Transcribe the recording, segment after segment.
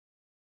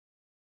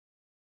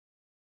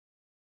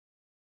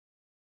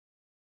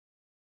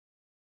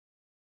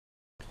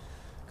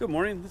Good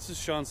morning, this is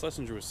Sean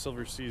Schlesinger with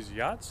Silver Seas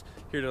Yachts,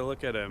 here to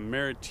look at a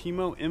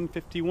Maritimo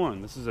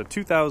M51. This is a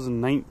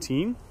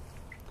 2019.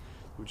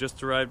 We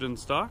just arrived in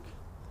stock.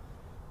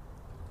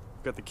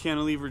 Got the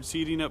cantilevered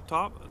seating up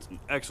top. It's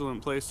an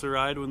excellent place to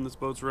ride when this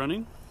boat's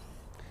running.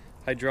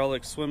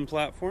 Hydraulic swim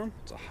platform,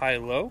 it's a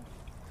high-low.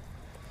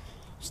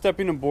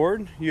 Stepping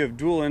aboard, you have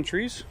dual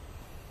entries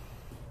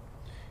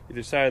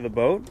either side of the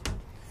boat.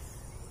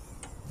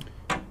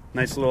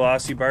 Nice little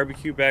Aussie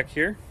barbecue back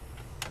here.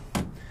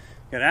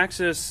 Got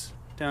access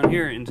down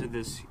here into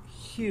this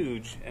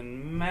huge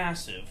and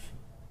massive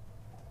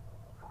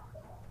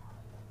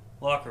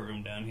locker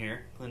room down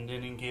here.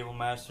 Glendinning cable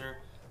master,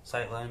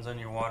 sight lines on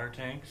your water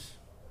tanks.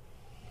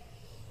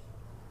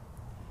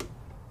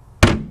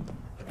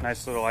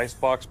 Nice little ice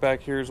box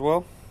back here as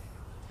well.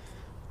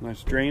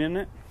 Nice drain in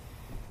it.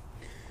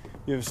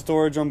 You have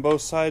storage on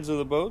both sides of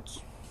the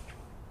boats.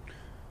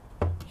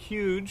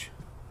 Huge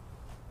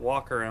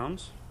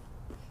walk-arounds.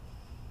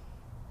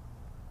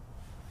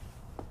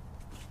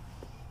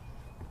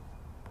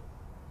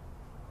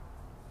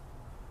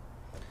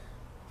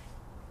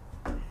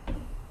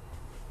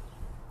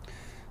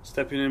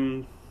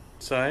 Stepping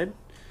inside, you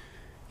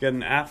got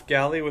an aft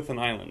galley with an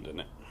island in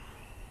it.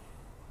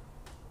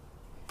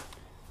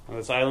 Now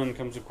this island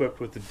comes equipped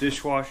with a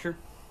dishwasher.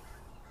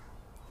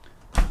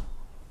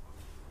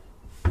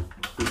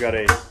 We've got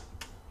a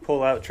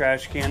pull-out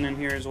trash can in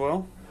here as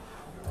well.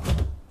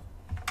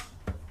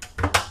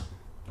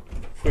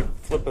 Quick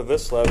flip of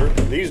this lever,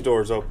 these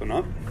doors open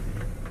up,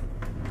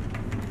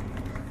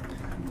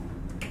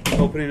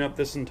 opening up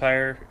this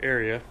entire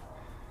area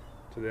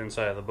to the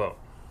inside of the boat.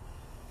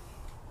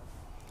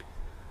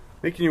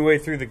 Making your way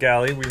through the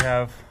galley, we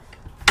have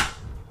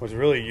what's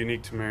really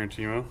unique to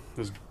Maritimo,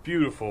 this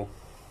beautiful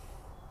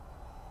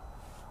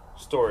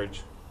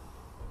storage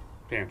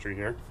pantry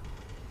here.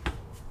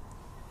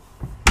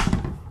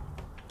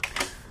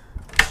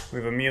 We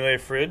have a Miele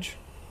fridge,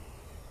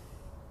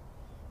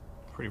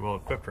 pretty well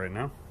equipped right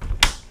now.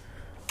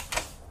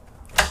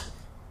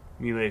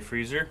 Miele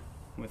freezer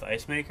with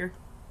ice maker.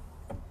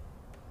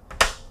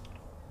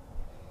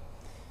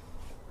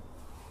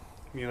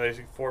 Miele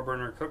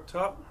 4-burner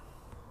cooktop.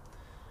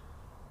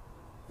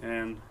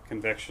 And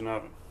convection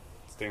oven.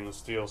 Stainless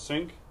steel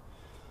sink.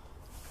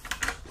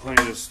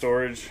 Plenty of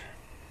storage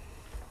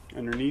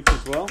underneath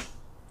as well.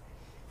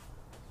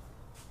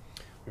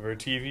 We have our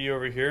TV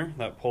over here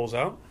that pulls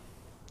out.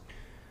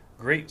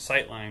 Great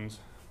sight lines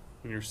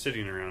when you're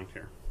sitting around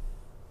here.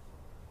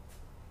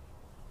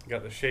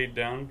 Got the shade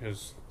down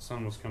because the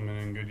sun was coming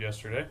in good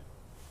yesterday.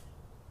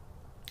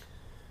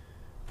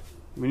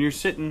 When you're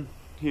sitting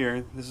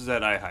here, this is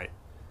at eye height.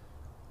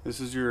 This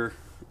is your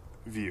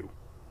view.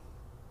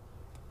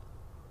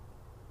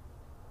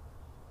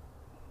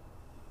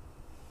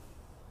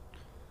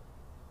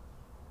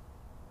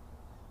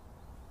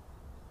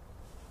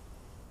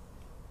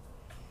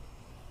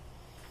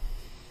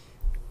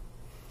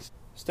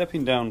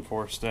 Stepping down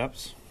 4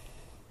 steps,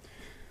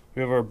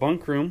 we have our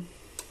bunk room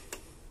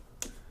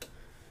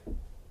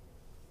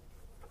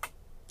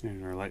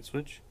and our light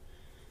switch.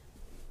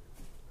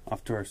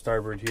 Off to our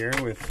starboard here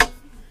with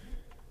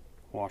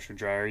washer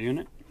dryer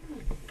unit.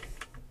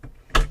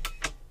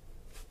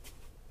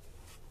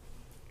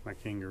 My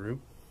kangaroo.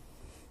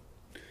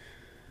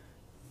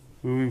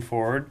 Moving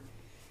forward,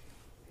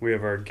 we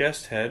have our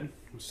guest head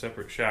with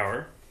separate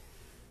shower.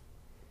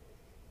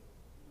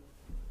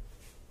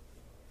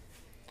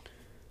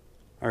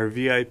 Our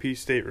VIP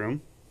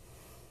stateroom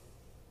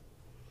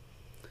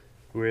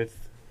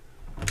with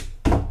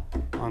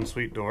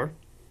ensuite door.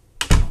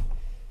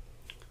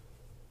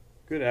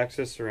 Good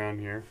access around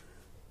here.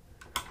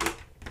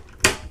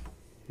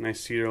 Nice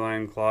cedar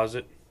lined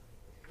closet.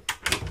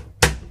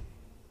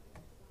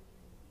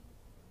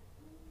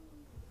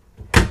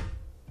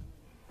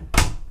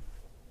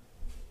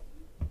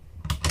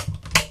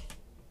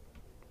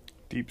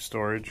 Deep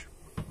storage.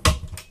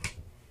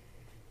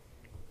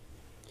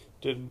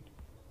 Did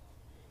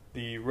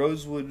the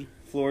rosewood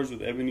floors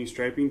with ebony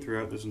striping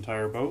throughout this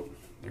entire boat.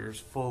 There's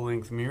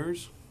full-length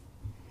mirrors.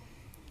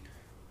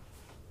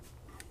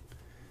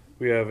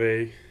 We have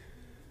a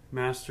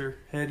master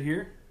head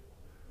here.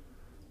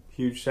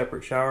 Huge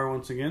separate shower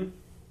once again.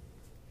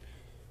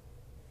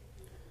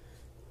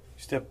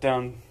 Step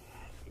down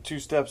 2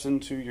 steps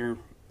into your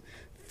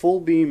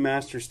full beam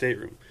master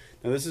stateroom.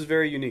 Now this is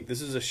very unique.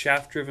 This is a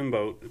shaft-driven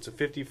boat. It's a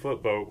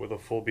 50-foot boat with a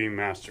full beam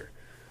master.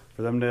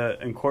 For them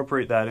to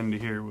incorporate that into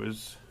here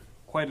was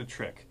quite a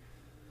trick.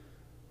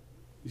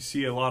 You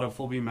see a lot of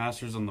full beam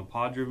masters on the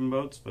pod driven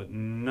boats, but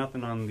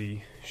nothing on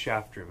the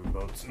shaft driven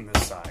boats in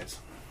this size.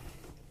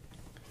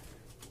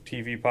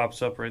 TV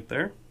pops up right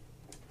there.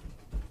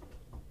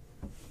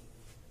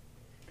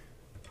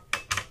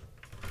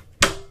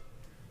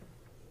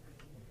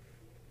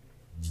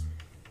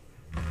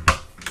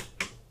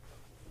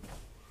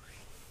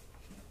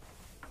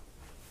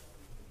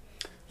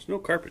 There's no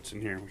carpets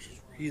in here, which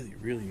is really,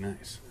 really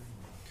nice.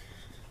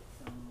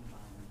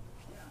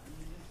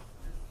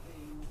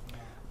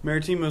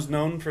 Maritimo is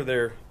known for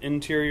their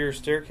interior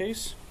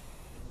staircase.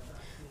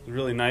 It's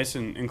really nice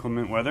in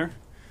inclement weather.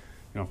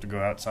 don't have to go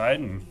outside,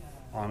 and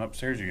on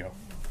upstairs you go.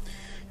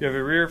 You have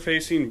a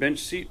rear-facing bench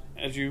seat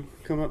as you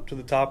come up to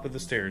the top of the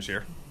stairs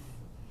here.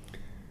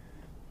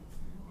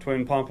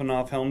 Twin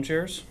Pompanoff helm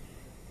chairs.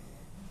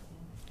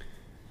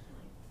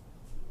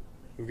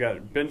 We've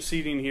got bench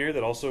seating here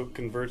that also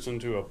converts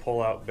into a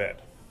pull-out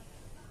bed.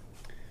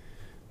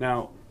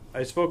 Now,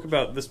 I spoke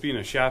about this being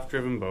a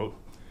shaft-driven boat.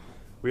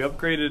 We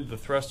upgraded the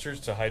thrusters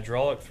to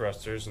hydraulic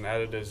thrusters and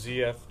added a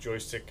ZF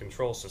joystick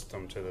control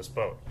system to this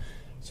boat.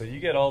 So you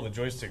get all the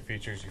joystick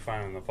features you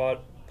find on the pod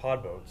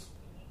boats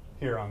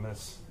here on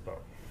this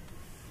boat.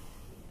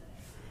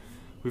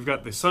 We've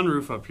got the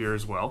sunroof up here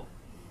as well.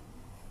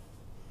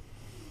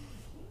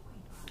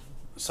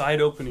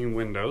 Side opening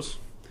windows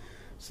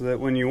so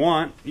that when you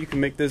want, you can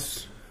make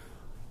this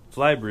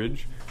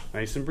flybridge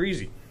nice and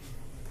breezy.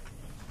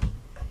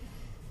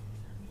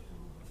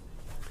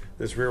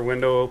 This rear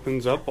window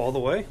opens up all the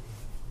way.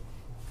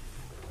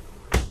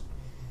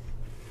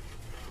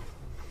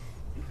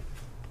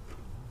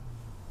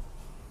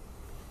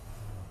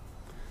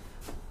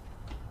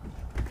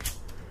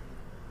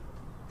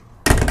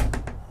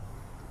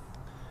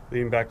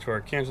 Leading back to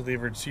our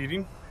cantilevered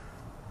seating.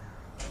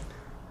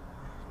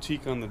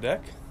 Teak on the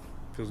deck.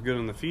 Feels good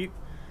on the feet.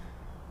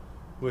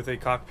 With a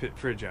cockpit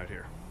fridge out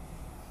here.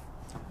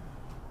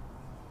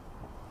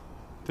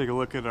 Take a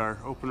look at our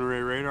open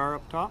array radar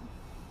up top.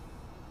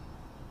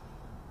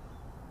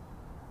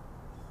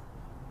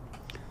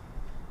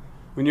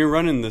 When you're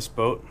running this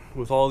boat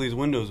with all these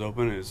windows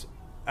open, it's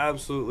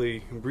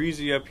absolutely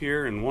breezy up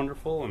here and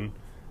wonderful, and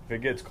if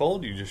it gets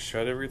cold, you just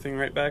shut everything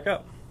right back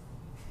up.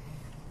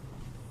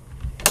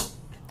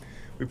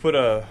 We put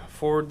a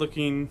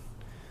forward-looking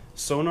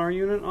sonar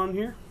unit on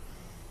here.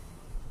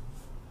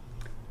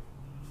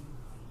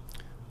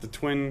 The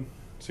twin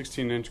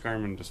 16-inch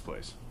Garmin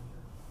displays.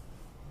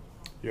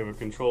 You have a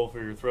control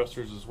for your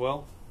thrusters as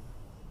well,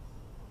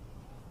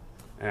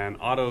 and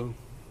auto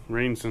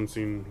rain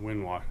sensing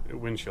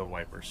windshield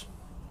wipers.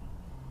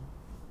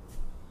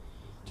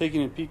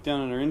 Taking a peek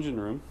down in our engine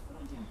room,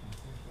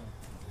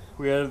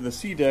 we added the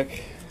sea deck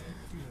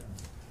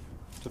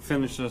to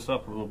finish this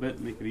up a little bit,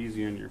 make it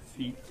easy on your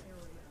feet.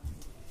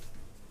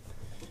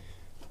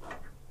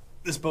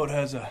 This boat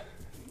has a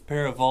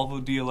pair of Volvo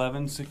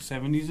D11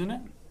 670s in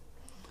it.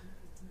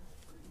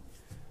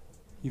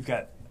 You've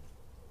got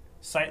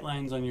sight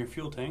lines on your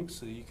fuel tanks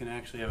so you can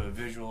actually have a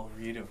visual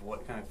read of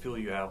what kind of fuel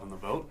you have on the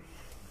boat.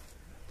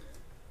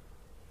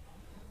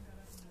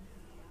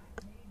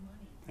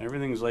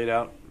 Everything's laid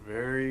out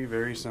very,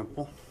 very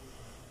simple.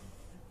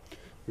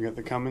 We got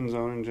the Cummins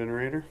Onan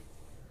generator.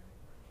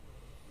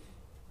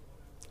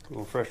 A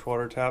little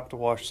freshwater tap to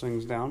wash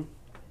things down.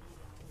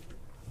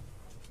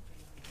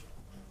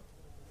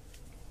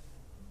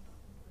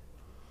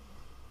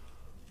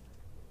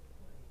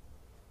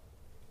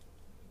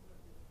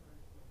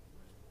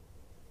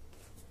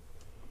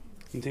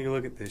 And take a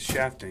look at this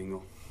shaft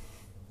angle.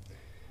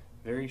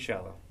 Very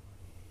shallow.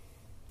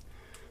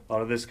 A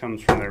lot of this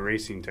comes from their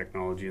racing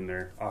technology in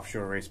their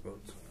offshore race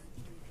boats.